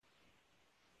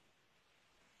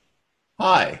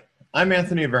Hi, I'm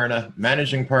Anthony Verna,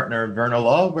 Managing Partner of Verna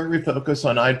Law, where we focus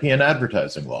on IP and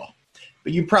advertising law.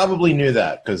 But you probably knew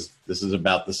that because this is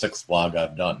about the sixth blog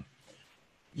I've done.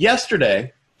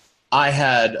 Yesterday, I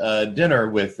had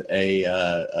dinner with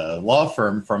a law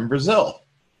firm from Brazil.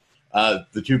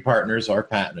 The two partners are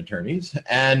patent attorneys,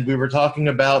 and we were talking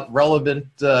about relevant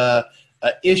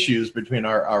issues between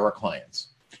our clients.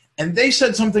 And they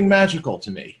said something magical to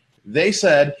me. They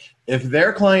said if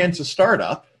their client's a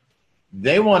startup,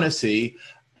 they want to see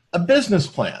a business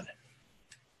plan.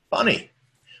 Funny.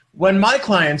 When my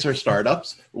clients are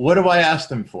startups, what do I ask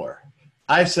them for?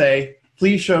 I say,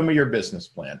 please show me your business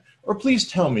plan, or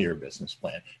please tell me your business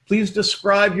plan. Please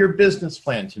describe your business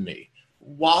plan to me.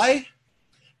 Why?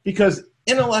 Because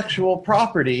intellectual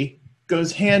property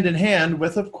goes hand in hand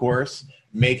with, of course,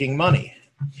 making money.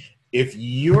 If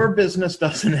your business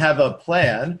doesn't have a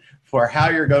plan for how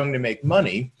you're going to make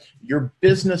money, your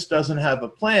business doesn't have a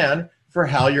plan for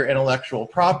how your intellectual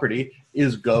property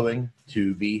is going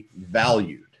to be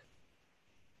valued.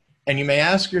 And you may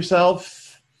ask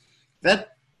yourself,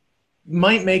 that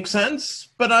might make sense,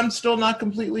 but I'm still not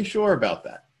completely sure about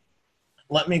that.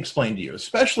 Let me explain to you,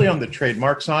 especially on the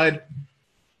trademark side.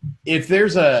 If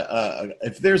there's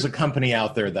a company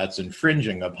out there that's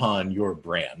infringing upon your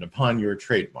brand, upon your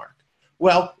trademark,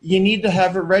 well, you need to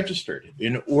have it registered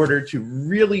in order to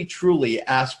really truly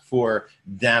ask for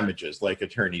damages like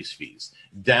attorney's fees,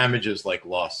 damages like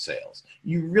lost sales.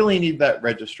 You really need that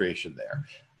registration there.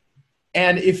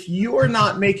 And if you're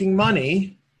not making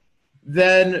money,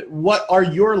 then what are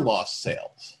your lost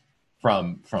sales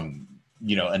from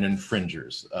an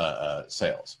infringer's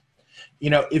sales?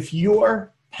 If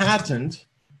your patent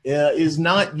is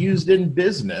not used in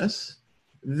business,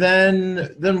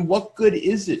 then what good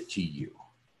is it to you?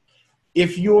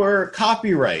 If your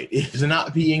copyright is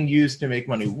not being used to make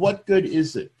money, what good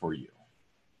is it for you?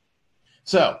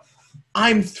 So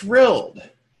I'm thrilled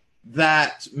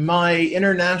that my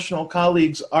international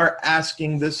colleagues are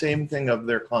asking the same thing of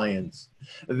their clients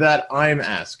that I'm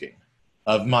asking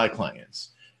of my clients.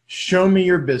 Show me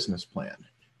your business plan,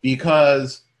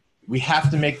 because we have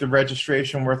to make the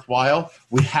registration worthwhile.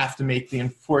 We have to make the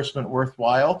enforcement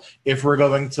worthwhile. If we're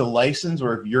going to license,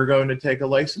 or if you're going to take a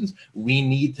license, we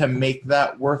need to make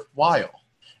that worthwhile.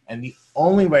 And the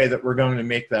only way that we're going to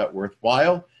make that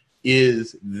worthwhile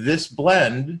is this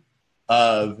blend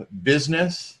of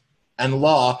business and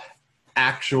law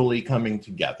actually coming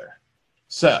together.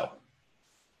 So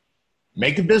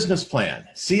make a business plan,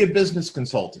 see a business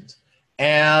consultant,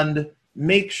 and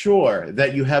make sure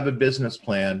that you have a business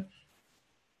plan.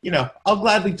 I'll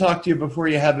gladly talk to you before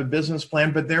you have a business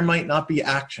plan, but there might not be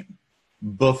action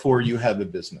before you have a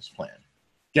business plan.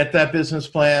 Get that business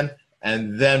plan,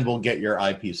 and then we'll get your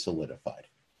IP solidified.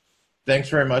 Thanks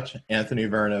very much, Anthony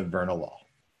Verna of Verna Law.